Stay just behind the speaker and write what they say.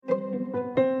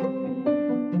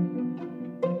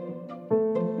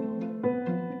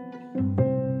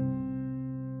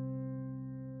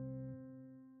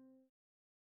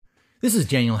This is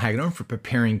Daniel Hagedorn for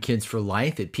Preparing Kids for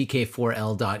Life at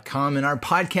PK4L.com, and our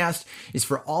podcast is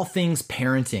for all things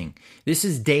parenting. This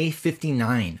is day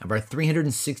 59 of our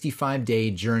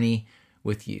 365-day journey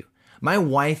with you. My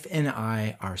wife and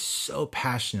I are so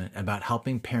passionate about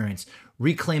helping parents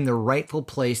reclaim their rightful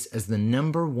place as the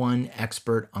number one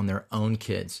expert on their own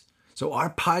kids. So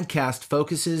our podcast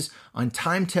focuses on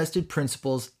time-tested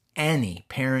principles any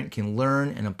parent can learn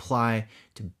and apply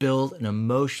to build an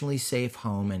emotionally safe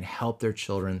home and help their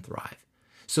children thrive.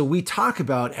 So we talk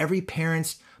about every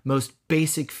parent's most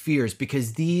basic fears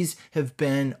because these have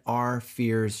been our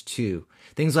fears too.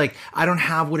 Things like, I don't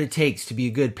have what it takes to be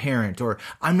a good parent, or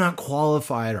I'm not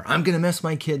qualified, or I'm going to mess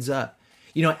my kids up.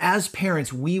 You know, as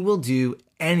parents, we will do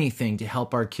anything to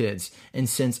help our kids. And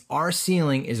since our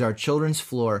ceiling is our children's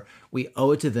floor, we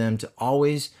owe it to them to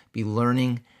always be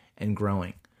learning and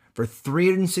growing. For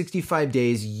 365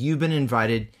 days, you've been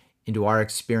invited into our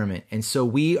experiment. And so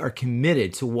we are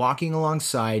committed to walking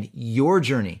alongside your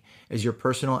journey as your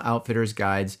personal outfitters,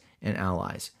 guides, and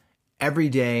allies. Every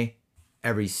day,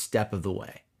 every step of the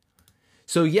way.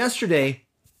 So yesterday,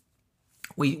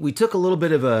 we took a little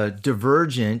bit of a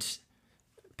divergent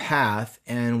path,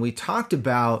 and we talked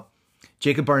about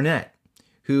Jacob Barnett,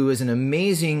 who is an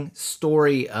amazing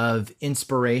story of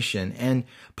inspiration. And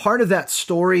part of that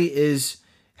story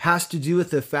has to do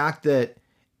with the fact that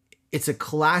it's a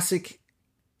classic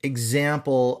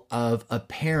example of a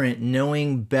parent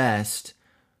knowing best,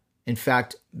 in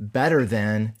fact, better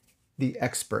than the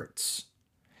experts.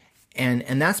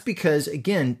 And that's because,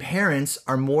 again, parents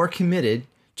are more committed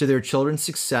to their children's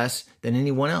success than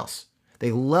anyone else.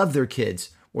 They love their kids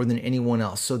more than anyone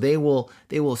else. So they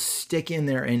will stick in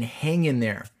there and hang in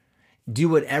there, do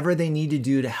whatever they need to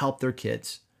do to help their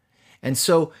kids. And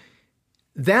so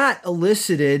that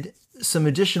elicited some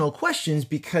additional questions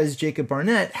because Jacob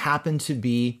Barnett happened to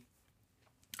be,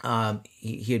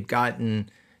 he had gotten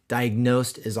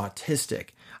diagnosed as autistic.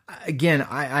 Again,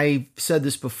 I said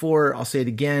this before, I'll say it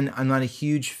again, I'm not a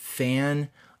huge fan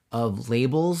of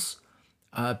labels,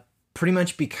 pretty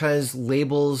much because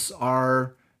labels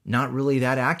are not really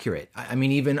that accurate. I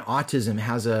mean, even autism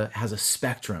has a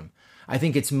spectrum. I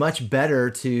think it's much better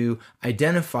to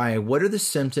identify what are the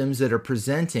symptoms that are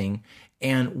presenting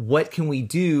and what can we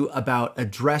do about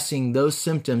addressing those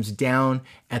symptoms down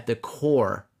at the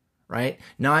core, right?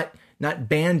 Not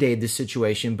Band-Aid the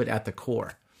situation, but at the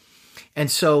core. And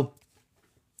so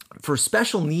for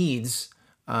special needs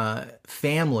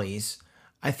families,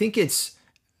 I think it's,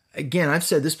 again, I've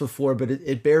said this before, but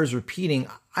it bears repeating.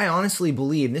 I honestly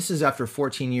believe, this is after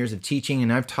 14 years of teaching,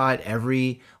 and I've taught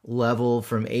every level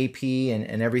from AP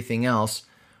and everything else.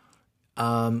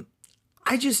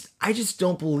 I just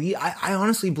don't believe, I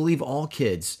honestly believe all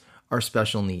kids are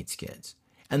special needs kids.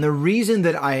 And the reason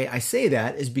that I say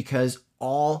that is because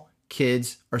all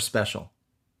kids are special.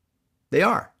 They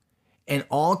are. And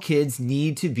all kids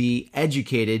need to be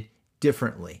educated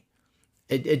differently.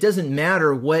 It doesn't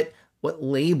matter what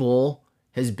label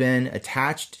has been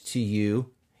attached to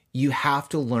you. You have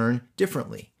to learn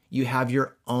differently. You have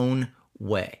your own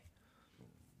way.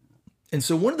 And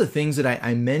so one of the things that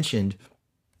I mentioned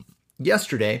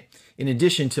yesterday, in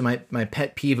addition to my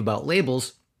pet peeve about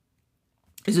labels,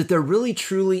 is that there really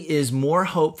truly is more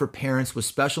hope for parents with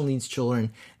special needs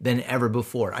children than ever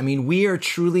before. I mean, we are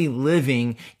truly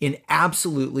living in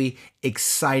absolutely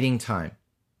exciting time.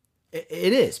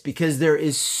 It is, because there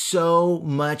is so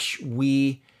much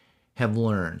we have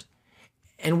learned.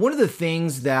 And one of the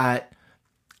things that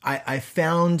I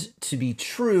found to be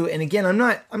true, and again, I'm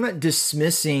not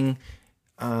dismissing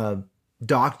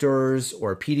doctors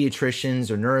or pediatricians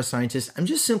or neuroscientists. I'm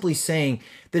just simply saying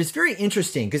that it's very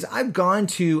interesting because I've gone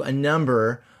to a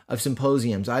number of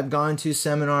symposiums. I've gone to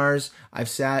seminars. I've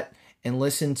sat and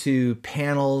listened to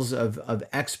panels of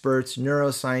experts,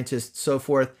 neuroscientists, so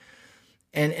forth.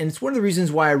 And it's one of the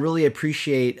reasons why I really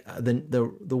appreciate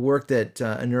the work that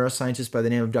a neuroscientist by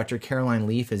the name of Dr. Caroline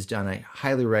Leaf has done. I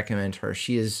highly recommend her.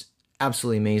 She is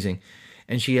absolutely amazing.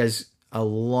 And she has a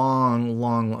long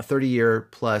 30-year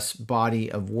plus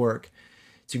body of work.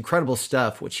 It's incredible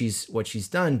stuff what she's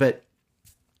done. But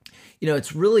you know,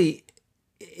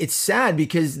 it's sad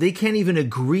because they can't even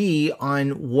agree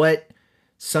on what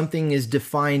something is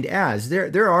defined as.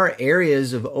 There are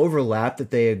areas of overlap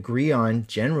that they agree on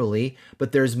generally,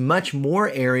 but there's much more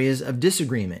areas of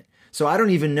disagreement. So I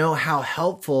don't even know how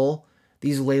helpful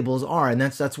these labels are, and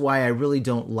that's why I really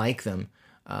don't like them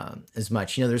as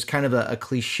much. You know, there's kind of a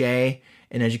cliche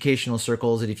in educational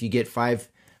circles that if you get 5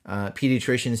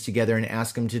 pediatricians together and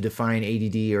ask them to define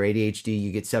ADD or ADHD,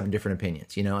 you get 7 different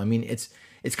opinions. You know, I mean, it's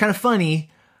kind of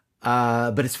funny,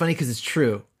 but it's funny because it's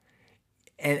true.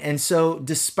 And so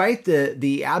despite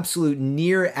the absolute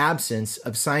near absence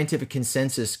of scientific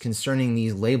consensus concerning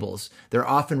these labels, they're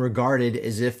often regarded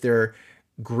as if they're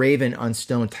graven on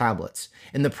stone tablets.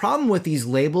 And the problem with these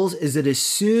labels is that as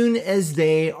soon as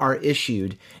they are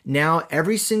issued, now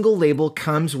every single label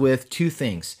comes with two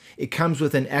things. It comes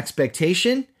with an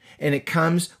expectation and it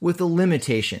comes with a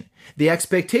limitation. The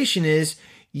expectation is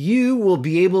you will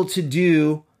be able to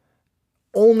do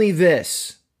only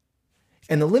this.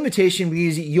 And the limitation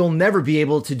is you'll never be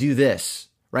able to do this,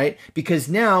 right? Because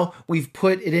now we've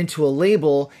put it into a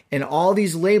label, and all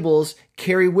these labels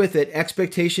carry with it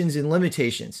expectations and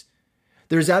limitations.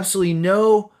 There's absolutely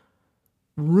no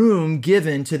room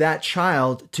given to that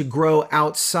child to grow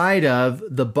outside of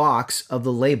the box of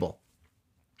the label.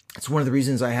 It's one of the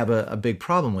reasons I have a big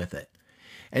problem with it.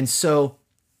 And so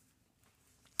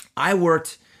I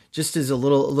worked, just as a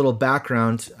little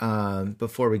background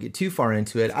before we get too far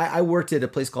into it, I worked at a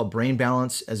place called Brain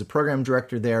Balance as a program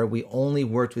director there. We only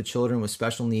worked with children with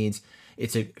special needs.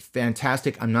 It's a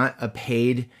fantastic, I'm not a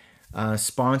paid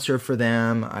sponsor for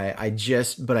them.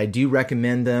 But I do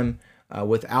recommend them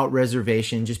without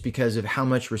reservation, just because of how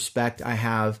much respect I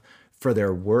have for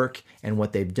their work and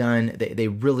what they've done. They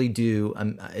really do.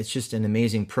 It's just an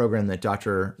amazing program that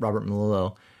Dr. Robert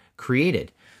Melillo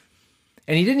created.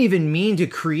 And he didn't even mean to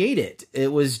create it.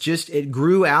 It was just, it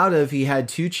grew out of, he had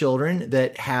two children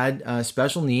that had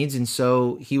special needs. And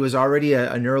so he was already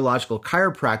a neurological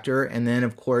chiropractor. And then,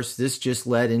 of course, this just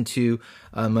led into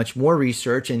much more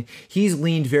research. And he's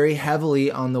leaned very heavily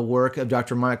on the work of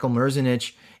Dr. Michael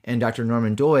Merzenich and Dr.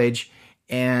 Norman Doidge.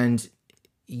 And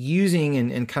using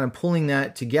and kind of pulling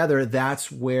that together,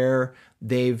 that's where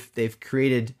they've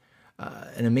created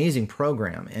an amazing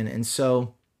program. And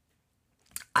so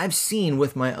I've seen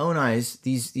with my own eyes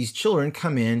these children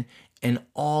come in and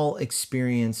all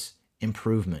experience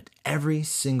improvement. Every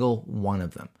single one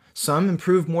of them. Some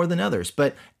improved more than others,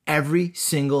 but every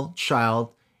single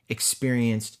child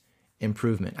experienced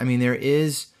improvement. I mean,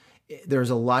 there's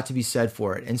a lot to be said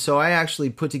for it. And so I actually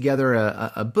put together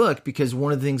a book, because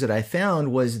one of the things that I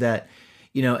found was that,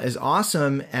 as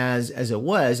awesome as it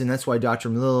was, and that's why Dr.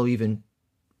 Melillo even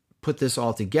put this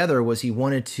all together, was he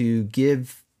wanted to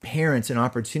give parents an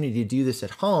opportunity to do this at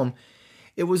home.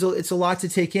 It's a lot to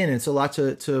take in. It's a lot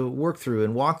to work through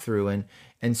and walk through. And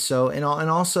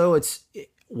also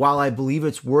while I believe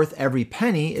it's worth every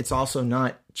penny, it's also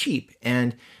not cheap.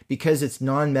 And because it's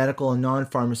non-medical and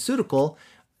non-pharmaceutical,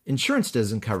 insurance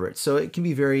doesn't cover it. So it can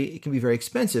be very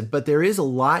expensive, but there is a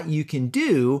lot you can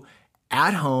do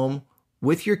at home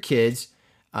with your kids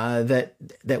that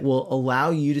will allow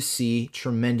you to see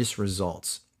tremendous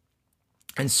results.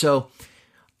 And so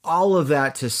all of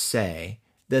that to say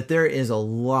that there is a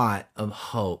lot of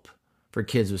hope for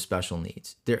kids with special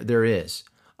needs. There is.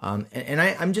 I'm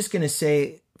just going to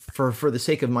say, for the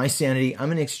sake of my sanity, I'm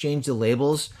going to exchange the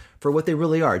labels for what they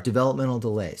really are: developmental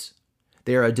delays.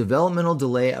 They are a developmental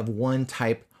delay of one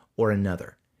type or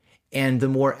another. And the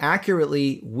more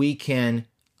accurately we can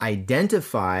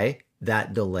identify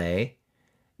that delay,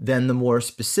 then the more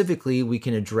specifically we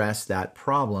can address that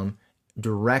problem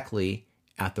directly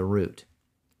at the root.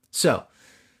 So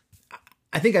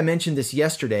I think I mentioned this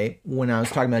yesterday when I was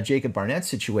talking about Jacob Barnett's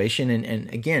situation,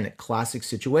 and again, a classic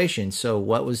situation. So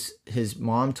what was his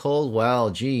mom told? Well,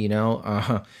 gee,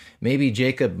 maybe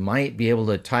Jacob might be able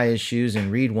to tie his shoes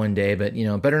and read one day, but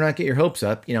better not get your hopes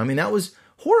up. That was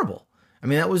horrible.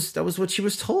 That was what she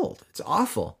was told. It's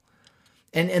awful.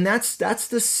 And that's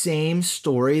the same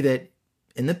story that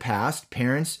in the past,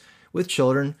 parents with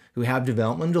children who have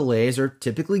developmental delays are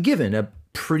typically given a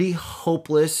pretty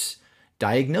hopeless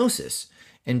diagnosis.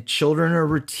 And children are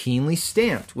routinely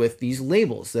stamped with these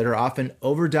labels that are often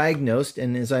overdiagnosed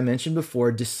and, as I mentioned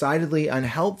before, decidedly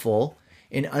unhelpful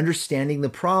in understanding the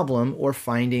problem or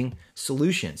finding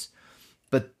solutions.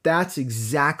 But that's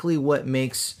exactly what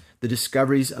makes the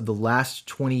discoveries of the last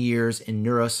 20 years in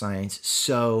neuroscience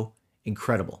so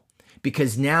incredible.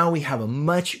 Because now we have a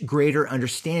much greater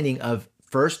understanding of,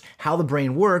 first, how the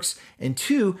brain works, and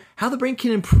two, how the brain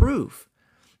can improve.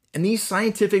 And these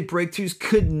scientific breakthroughs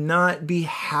could not be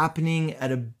happening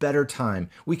at a better time.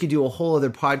 We could do a whole other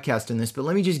podcast on this, but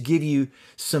let me just give you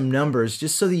some numbers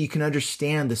just so that you can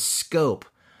understand the scope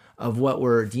of what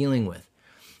we're dealing with.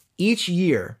 Each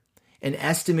year, an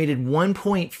estimated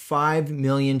 1.5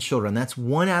 million children, that's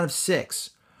 1 out of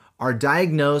 6, are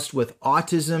diagnosed with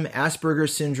autism,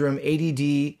 Asperger's syndrome,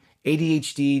 ADD,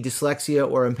 ADHD, dyslexia,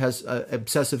 or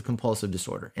obsessive compulsive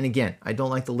disorder. And again, I don't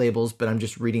like the labels, but I'm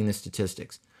just reading the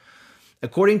statistics.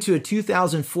 According to a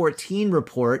 2014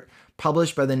 report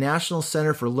published by the National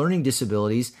Center for Learning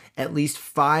Disabilities, at least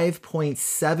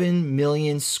 5.7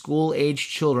 million school-aged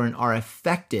children are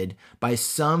affected by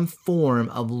some form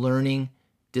of learning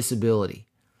disability.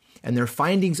 And their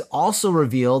findings also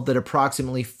revealed that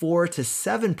approximately 4 to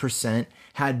 7%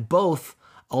 had both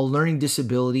a learning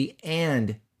disability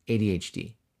and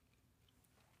ADHD.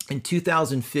 In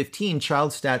 2015,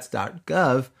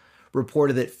 ChildStats.gov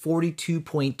reported that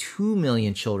 42.2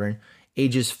 million children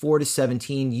ages 4 to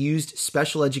 17 used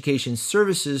special education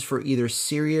services for either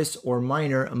serious or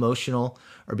minor emotional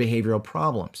or behavioral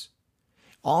problems.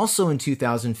 Also in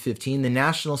 2015, the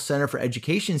National Center for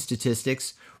Education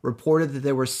Statistics reported that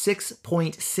there were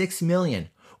 6.6 million,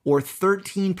 or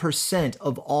 13%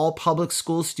 of all public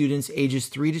school students ages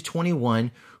 3 to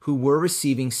 21 who were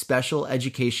receiving special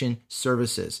education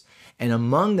services. And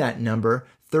among that number,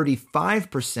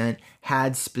 35%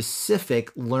 had specific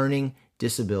learning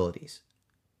disabilities.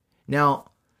 Now,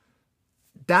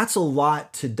 that's a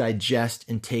lot to digest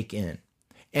and take in.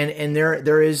 And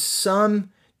there is some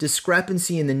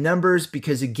discrepancy in the numbers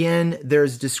because, again,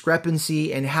 there's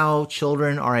discrepancy in how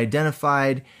children are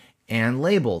identified and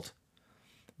labeled.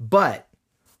 But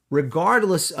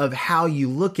regardless of how you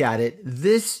look at it,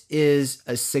 this is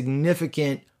a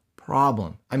significant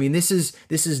problem. I mean, this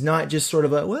is not just sort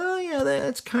of a, well, yeah,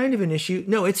 that's kind of an issue.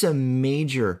 No, it's a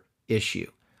major issue.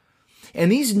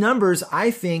 And these numbers,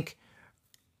 I think,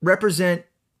 represent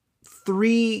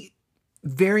three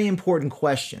very important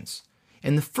questions.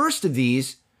 And the first of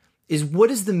these is,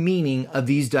 what is the meaning of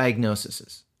these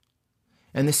diagnoses?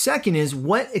 And the second is,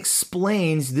 what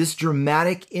explains this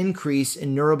dramatic increase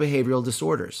in neurobehavioral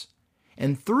disorders?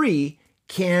 And three,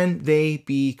 can they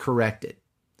be corrected?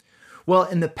 Well,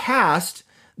 in the past,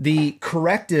 the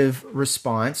corrective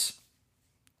response,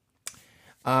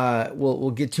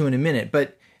 we'll get to in a minute.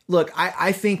 But look,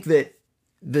 I think that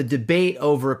the debate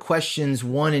over questions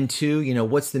 1 and 2,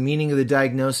 what's the meaning of the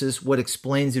diagnosis, what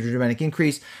explains the dramatic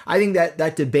increase, I think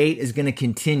that debate is going to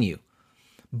continue.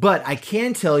 But I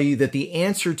can tell you that the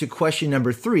answer to question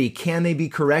number 3, can they be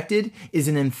corrected, is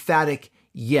an emphatic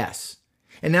yes.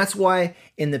 And that's why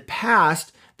in the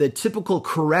past, the typical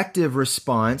corrective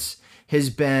response has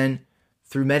been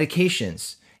through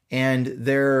medications. And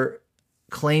they're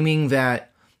claiming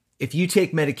that if you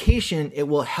take medication, it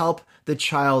will help the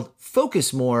child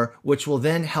focus more, which will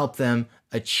then help them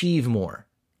achieve more.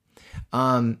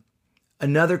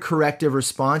 Another corrective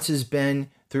response has been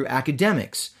through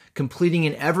academics. Completing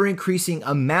an ever-increasing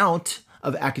amount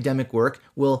of academic work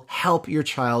will help your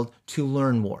child to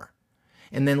learn more.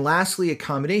 And then lastly,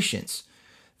 accommodations.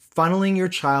 Funneling your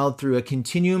child through a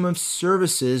continuum of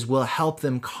services will help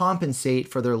them compensate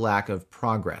for their lack of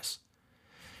progress.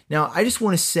 Now, I just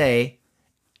want to say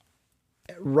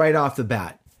right off the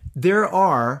bat, there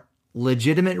are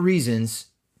legitimate reasons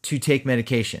to take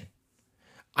medication.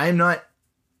 I am not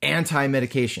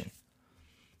anti-medication.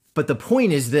 But the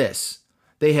point is this: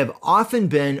 they have often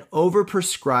been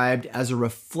overprescribed as a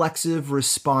reflexive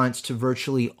response to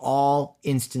virtually all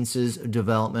instances of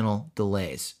developmental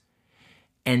delays.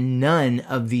 And none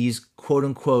of these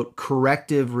quote-unquote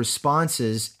corrective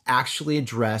responses actually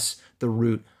address the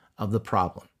root of the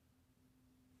problem.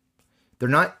 They're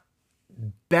not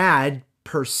bad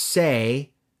per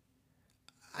se.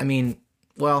 I mean,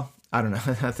 well, I don't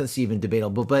know. That's even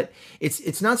debatable. But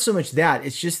it's not so much that.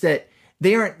 It's just that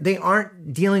they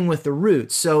aren't dealing with the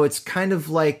roots. So it's kind of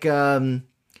like trying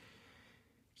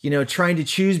to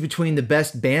choose between the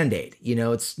best Band-Aid.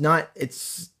 It's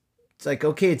like,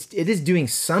 okay, it is doing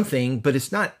something, but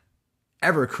it's not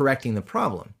ever correcting the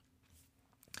problem.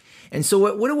 And so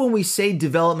what when we say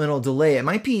developmental delay, it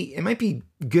might be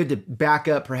good to back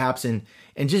up perhaps and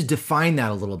just define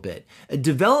that a little bit. A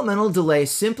developmental delay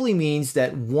simply means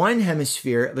that one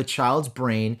hemisphere of a child's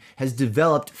brain has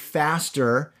developed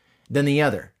faster than the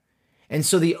other. And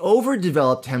so the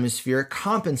overdeveloped hemisphere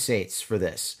compensates for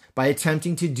this by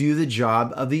attempting to do the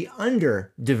job of the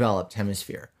underdeveloped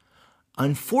hemisphere.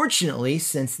 Unfortunately,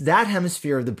 since that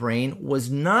hemisphere of the brain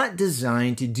was not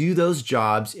designed to do those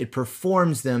jobs, it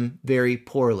performs them very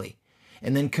poorly.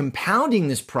 And then compounding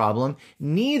this problem,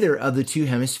 neither of the two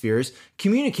hemispheres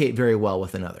communicate very well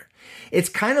with another. It's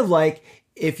kind of like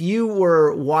if you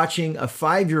were watching a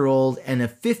 5-year-old and a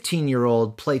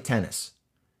 15-year-old play tennis.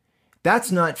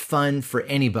 That's not fun for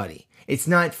anybody. It's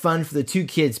not fun for the two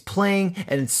kids playing,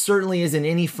 and it certainly isn't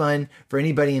any fun for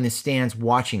anybody in the stands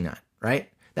watching that, right?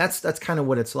 That's kind of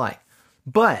what it's like.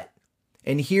 But,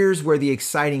 and here's where the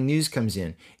exciting news comes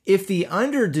in. If the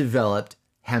underdeveloped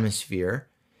hemisphere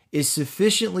is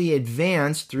sufficiently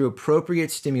advanced through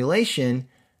appropriate stimulation,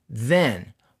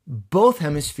 then both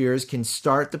hemispheres can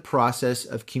start the process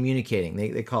of communicating.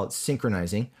 They call it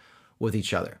synchronizing with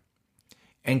each other.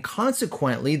 And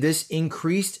consequently, this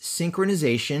increased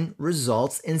synchronization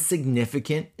results in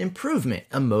significant improvement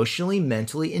emotionally,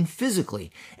 mentally, and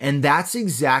physically. And that's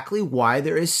exactly why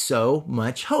there is so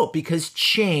much hope, because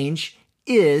change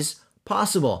is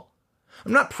possible.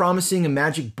 I'm not promising a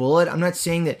magic bullet. I'm not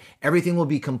saying that everything will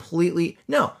be completely,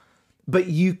 no, but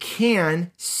you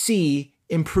can see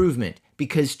improvement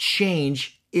because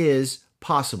change is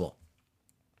possible.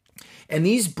 And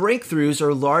these breakthroughs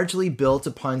are largely built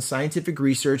upon scientific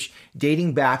research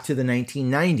dating back to the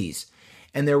 1990s.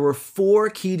 And there were 4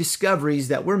 key discoveries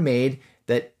that were made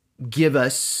that give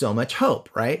us so much hope,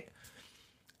 right?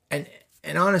 And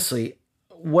honestly,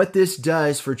 what this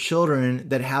does for children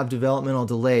that have developmental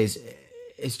delays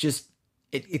is just,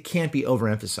 it can't be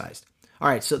overemphasized. All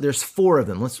right, so there's 4 of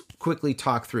them. Let's quickly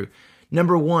talk through.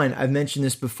 Number 1, I've mentioned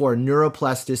this before,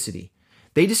 neuroplasticity.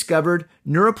 They discovered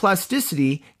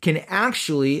neuroplasticity can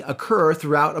actually occur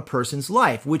throughout a person's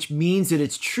life, which means that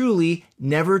it's truly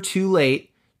never too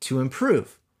late to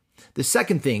improve. The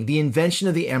second thing, the invention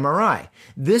of the MRI.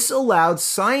 This allowed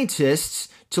scientists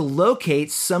to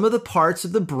locate some of the parts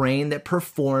of the brain that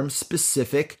perform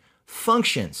specific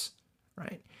functions,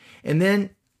 right? And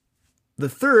then the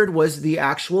third was the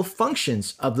actual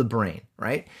functions of the brain,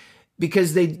 right?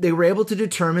 Because they were able to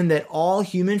determine that all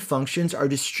human functions are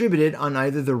distributed on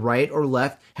either the right or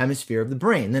left hemisphere of the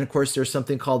brain. And then, of course, there's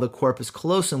something called the corpus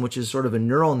callosum, which is sort of a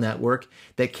neural network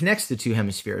that connects the 2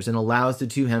 hemispheres and allows the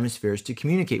 2 hemispheres to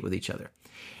communicate with each other.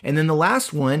 And then the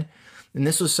last one, and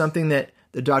this was something that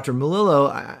the Dr.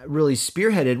 Melillo really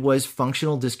spearheaded, was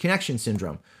functional disconnection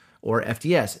syndrome, or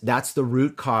FDS. That's the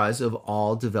root cause of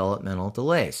all developmental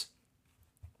delays.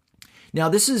 Now,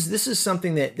 this is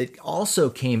something that also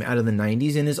came out of the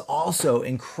 90s and is also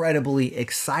incredibly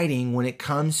exciting when it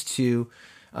comes to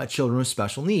children with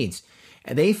special needs.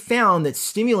 And they found that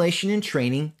stimulation and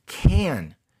training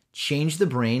can change the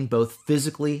brain both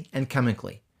physically and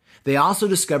chemically. They also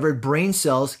discovered brain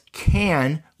cells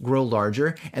can grow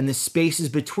larger and the spaces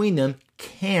between them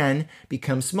can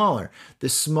become smaller. The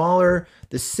smaller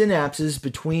the synapses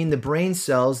between the brain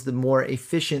cells, the more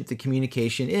efficient the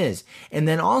communication is. And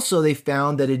then also they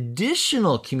found that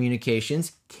additional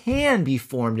communications can be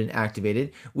formed and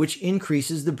activated, which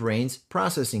increases the brain's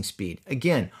processing speed.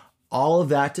 Again, all of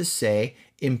that to say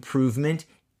improvement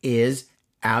is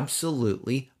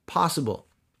absolutely possible.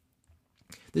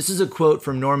 This is a quote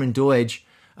from Norman Doidge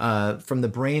from The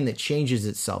Brain That Changes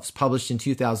Itself. It's published in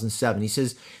 2007. He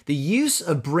says, the use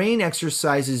of brain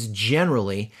exercises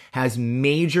generally has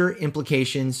major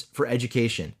implications for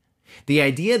education. The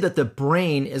idea that the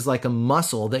brain is like a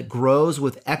muscle that grows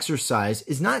with exercise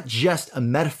is not just a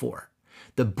metaphor.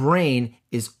 The brain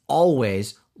is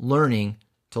always learning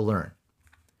to learn.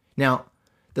 Now,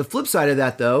 the flip side of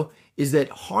that, though, is that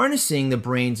harnessing the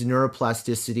brain's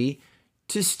neuroplasticity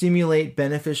to stimulate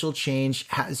beneficial change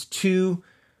has 2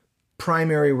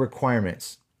 primary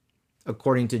requirements,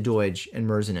 according to Doidge and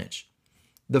Merzenich.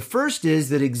 The first is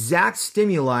that exact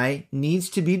stimuli needs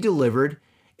to be delivered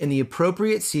in the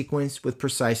appropriate sequence with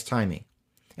precise timing.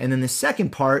 And then the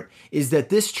second part is that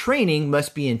this training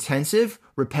must be intensive,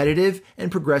 repetitive,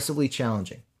 and progressively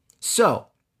challenging. So,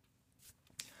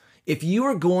 if you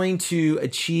are going to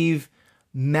achieve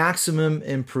maximum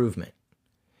improvement,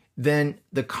 then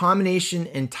the combination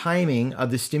and timing of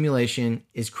the stimulation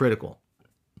is critical,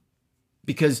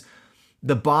 because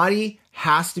the body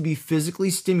has to be physically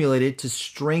stimulated to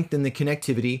strengthen the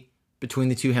connectivity between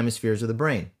the 2 hemispheres of the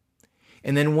brain.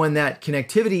 And then when that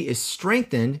connectivity is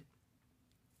strengthened,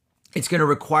 it's going to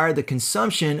require the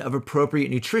consumption of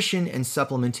appropriate nutrition and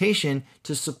supplementation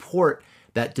to support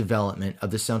that development of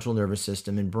the central nervous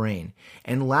system and brain.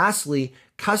 And lastly,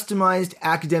 customized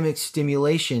academic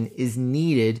stimulation is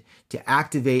needed to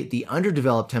activate the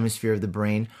underdeveloped hemisphere of the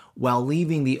brain while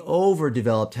leaving the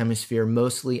overdeveloped hemisphere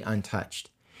mostly untouched.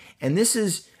 And this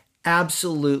is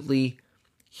absolutely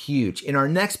huge. In our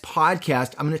next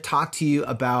podcast, I'm going to talk to you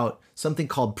about something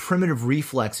called primitive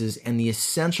reflexes and the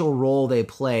essential role they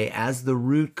play as the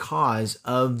root cause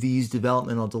of these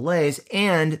developmental delays,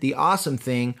 and the awesome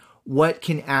thing, what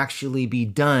can actually be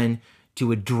done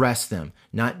to address them,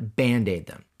 not band-aid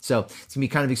them. So it's going to be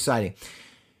kind of exciting.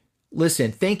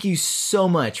 Listen, thank you so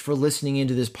much for listening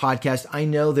into this podcast. I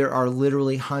know there are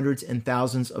literally hundreds and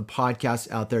thousands of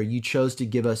podcasts out there. You chose to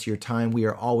give us your time. We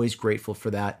are always grateful for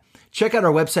that. Check out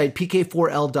our website,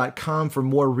 pk4l.com, for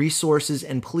more resources,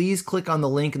 and please click on the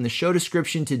link in the show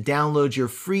description to download your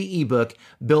free ebook,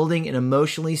 Building an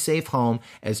Emotionally Safe Home,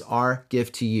 as our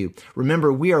gift to you.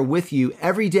 Remember, we are with you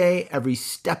every day, every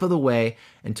step of the way.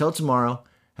 Until tomorrow,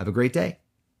 Have a great day.